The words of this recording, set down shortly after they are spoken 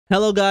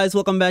Hello guys,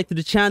 welcome back to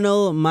the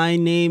channel. My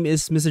name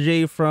is Mr.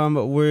 J from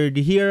Word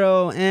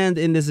Hero, and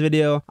in this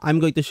video, I'm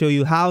going to show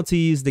you how to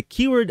use the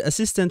Keyword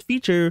Assistant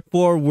feature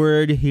for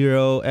Word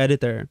Hero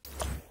Editor.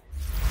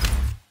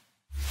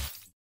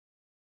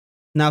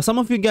 Now, some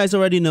of you guys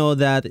already know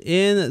that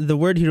in the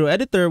Word Hero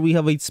Editor, we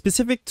have a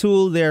specific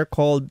tool there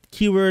called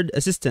Keyword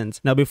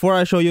Assistant. Now, before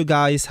I show you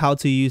guys how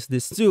to use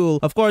this tool,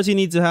 of course, you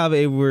need to have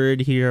a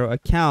Word Hero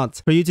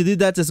account. For you to do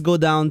that, just go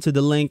down to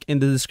the link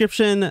in the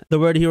description. The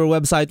Word Hero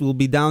website will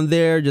be down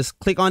there. Just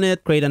click on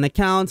it, create an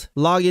account,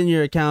 log in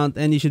your account,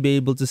 and you should be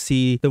able to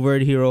see the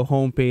Word Hero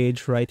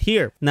homepage right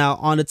here. Now,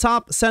 on the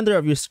top center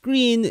of your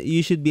screen,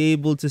 you should be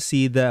able to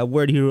see the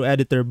Word Hero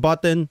Editor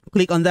button.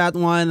 Click on that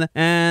one,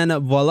 and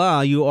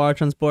voila, you are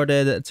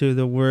transported to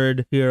the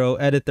Word Hero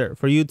Editor.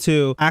 For you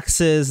to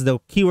access the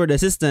Keyword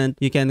Assistant,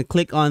 you can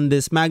click on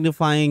this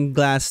magnifying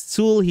glass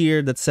tool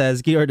here that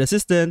says Keyword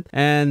Assistant,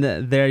 and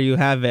there you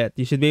have it.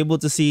 You should be able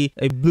to see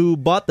a blue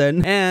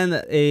button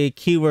and a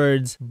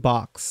keywords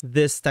box,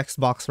 this text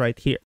box right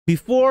here.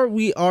 Before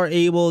we are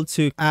able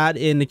to add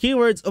in the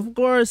keywords, of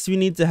course, we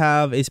need to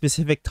have a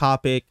specific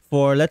topic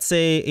for, let's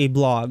say, a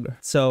blog.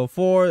 So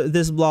for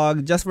this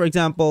blog, just for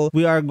example,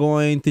 we are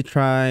going to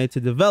try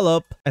to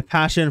develop a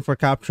passion for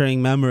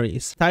capturing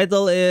memories.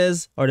 Title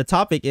is, or the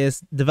topic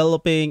is,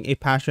 developing a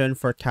passion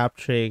for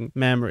capturing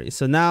memories.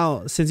 So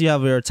now, since you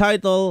have your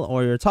title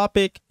or your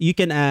topic, you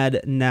can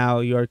add now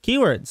your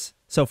keywords.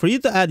 So for you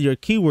to add your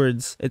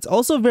keywords, it's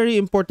also very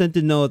important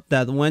to note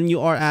that when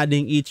you are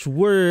adding each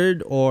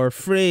word or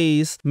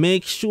phrase,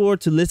 make sure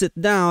to list it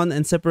down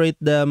and separate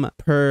them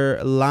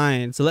per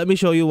line. So let me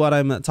show you what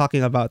I'm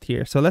talking about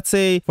here. So let's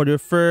say for your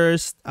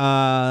first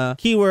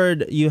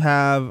keyword, you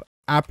have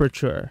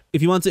aperture.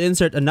 If you want to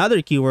insert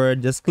another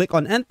keyword, just click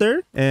on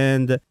enter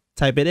and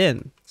type it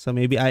in. So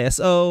maybe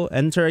ISO,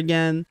 enter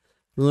again,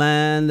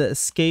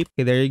 landscape.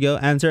 Okay, there you go.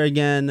 Enter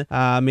again.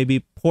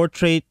 Maybe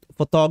portrait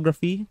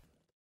photography.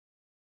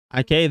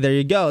 Okay, there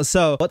you go.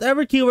 So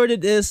whatever keyword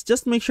it is,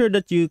 just make sure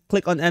that you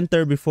click on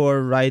enter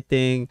before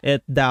writing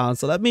it down.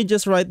 So let me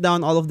just write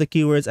down all of the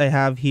keywords I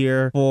have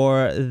here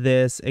for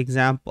this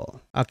example.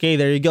 Okay,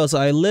 there you go. So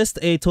I list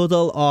a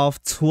total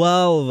of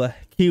 12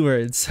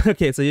 keywords.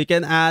 Okay, so you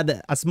can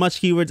add as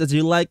much keywords as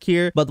you like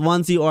here, but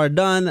once you are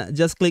done,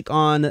 just click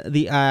on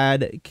the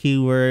add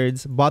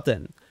keywords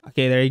button.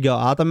 Okay, there you go.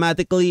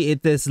 Automatically,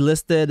 it is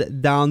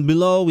listed down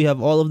below. We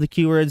have all of the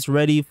keywords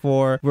ready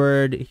for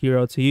Word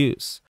Hero to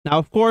use. Now,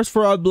 of course,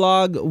 for our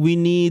blog, we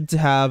need to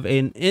have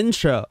an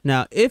intro.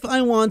 Now, if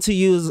I want to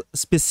use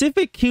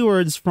specific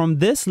keywords from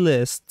this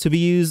list to be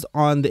used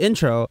on the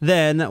intro,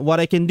 then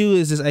what I can do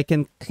is I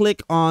can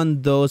click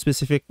on those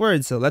specific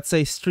words. So let's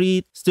say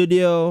street,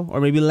 studio, or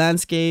maybe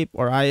landscape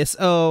or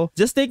ISO.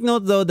 Just take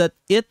note though that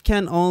it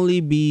can only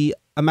be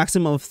a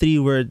maximum of 3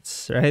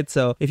 words, right?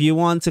 So if you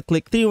want to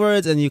click 3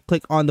 words and you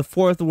click on the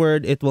 4th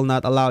word, it will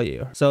not allow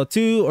you. So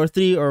 2 or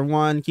 3 or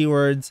 1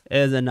 keywords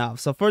is enough.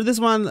 So for this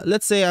one,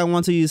 let's say I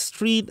want to use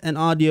street and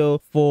audio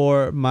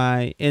for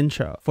my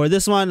intro. For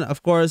this one,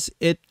 of course,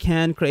 it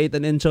can create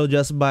an intro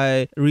just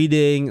by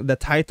reading the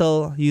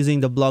title using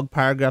the blog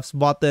paragraphs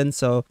button.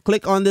 So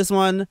click on this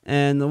one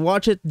and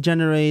watch it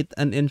generate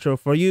an intro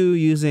for you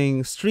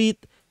using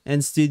street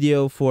and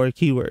studio for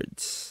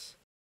keywords.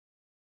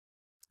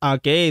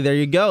 Okay, there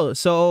you go.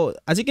 So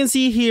as you can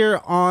see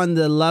here on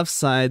the left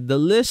side, the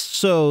list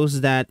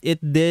shows that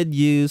it did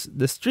use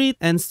the street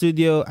and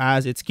studio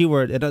as its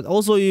keyword. It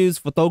also used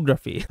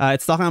photography.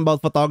 It's talking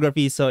about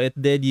photography, so it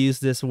did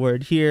use this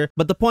word here.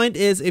 But the point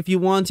is, if you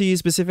want to use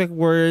specific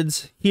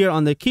words here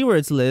on the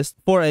keywords list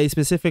for a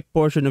specific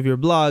portion of your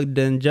blog,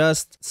 then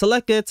just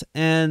select it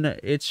and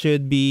it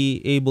should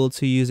be able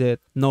to use it,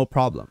 no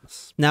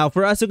problems. Now,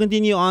 for us to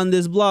continue on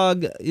this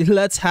blog,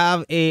 let's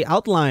have a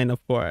outline,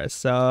 of course.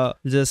 So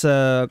just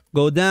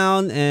go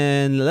down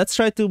and let's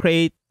try to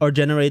create or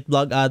generate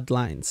blog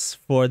outlines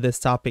for this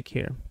topic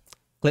here.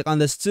 Click on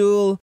this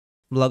tool,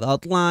 blog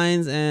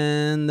outlines,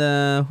 and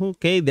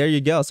okay, there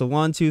you go. So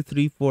 1, 2,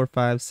 3, 4,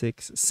 5,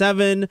 6,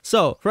 7.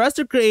 So for us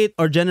to create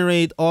or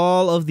generate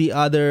all of the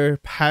other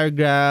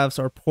paragraphs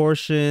or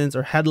portions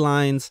or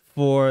headlines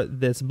for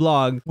this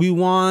blog, we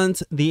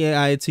want the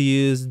AI to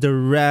use the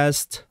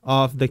rest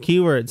of the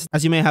keywords.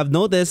 As you may have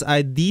noticed,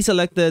 I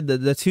deselected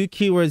the 2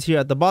 keywords here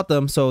at the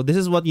bottom. So this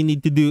is what you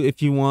need to do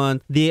if you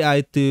want the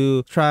AI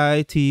to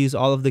try to use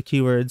all of the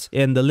keywords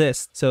in the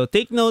list. So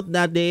take note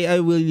that the AI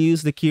will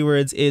use the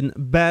keywords in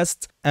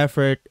best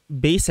effort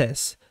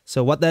basis.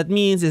 So what that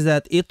means is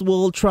that it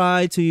will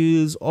try to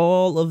use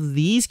all of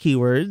these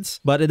keywords,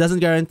 but it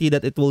doesn't guarantee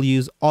that it will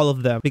use all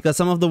of them, because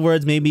some of the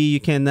words, maybe you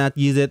cannot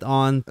use it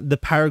on the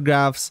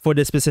paragraphs for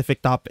this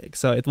specific topic.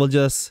 So it will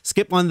just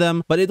skip on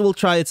them, but it will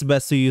try its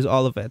best to use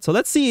all of it. So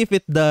let's see if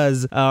it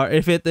does, or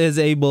if it is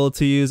able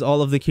to use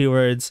all of the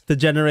keywords to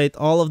generate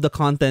all of the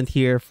content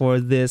here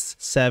for this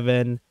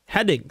 7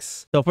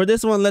 headings. So for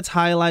this one, let's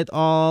highlight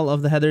all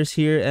of the headers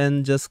here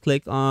and just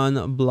click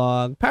on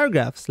blog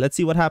paragraphs. Let's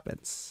see what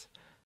happens.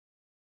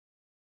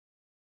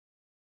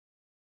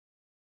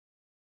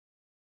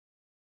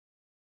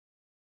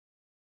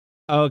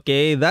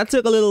 Okay, that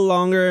took a little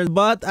longer,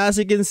 but as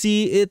you can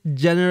see, it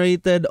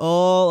generated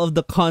all of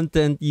the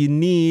content you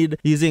need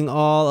using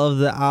all of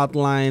the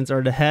outlines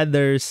or the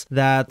headers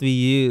that we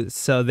use.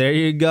 So there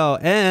you go.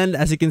 And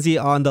as you can see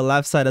on the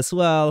left side as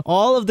well,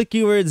 all of the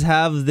keywords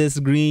have this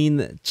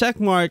green check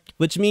mark,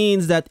 which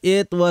means that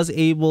it was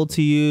able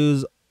to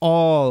use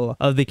all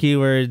of the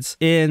keywords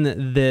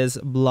in this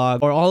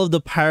blog, or all of the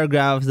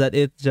paragraphs that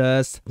it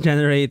just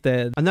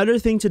generated. Another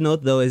thing to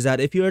note though is that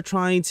if you are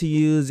trying to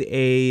use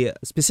a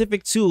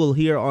specific tool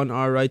here on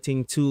our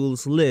writing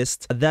tools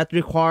list that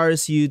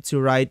requires you to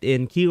write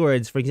in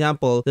keywords, for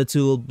example, the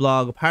tool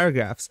blog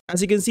paragraphs,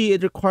 as you can see,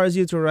 it requires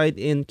you to write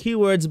in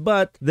keywords,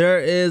 but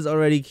there is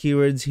already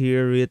keywords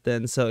here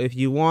written. So if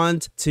you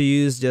want to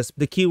use just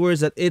the keywords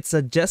that it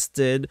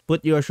suggested,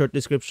 put your short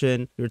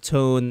description, your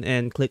tone,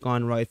 and click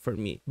on write for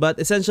me. But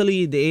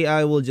essentially, the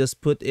AI will just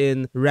put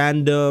in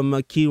random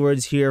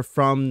keywords here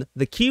from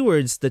the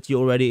keywords that you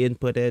already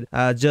inputted,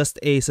 just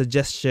a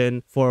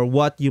suggestion for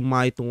what you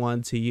might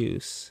want to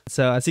use.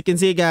 So as you can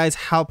see, guys,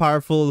 how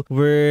powerful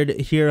Word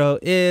Hero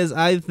is.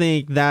 I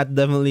think that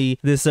definitely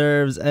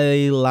deserves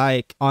a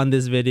like on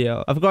this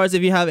video. Of course,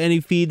 if you have any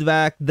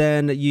feedback,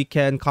 then you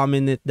can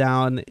comment it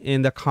down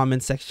in the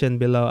comment section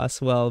below as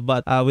well.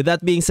 But with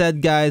that being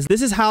said, guys,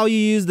 this is how you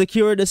use the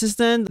keyword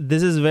assistant.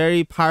 This is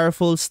very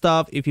powerful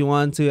stuff if you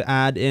want to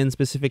add in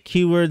specific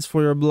keywords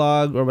for your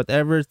blog or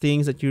whatever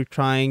things that you're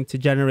trying to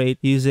generate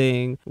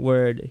using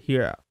Word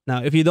Hero.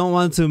 Now, if you don't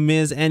want to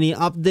miss any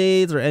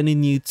updates or any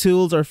new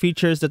tools or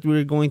features that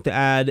we're going to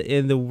add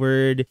in the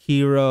Word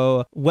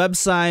Hero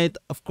website,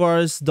 of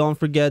course, don't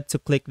forget to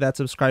click that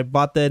subscribe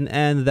button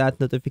and that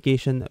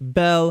notification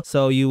bell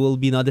so you will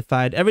be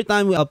notified every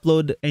time we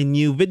upload a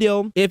new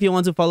video. If you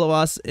want to follow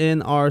us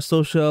in our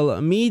social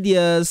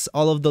medias,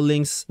 all of the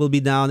links will be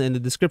down in the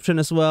description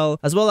as well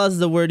as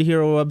the Word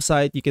Hero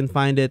website. You can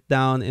find it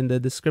down in the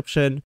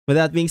description. With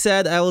that being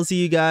said, I will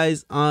see you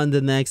guys on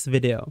the next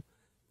video.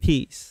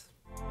 Peace.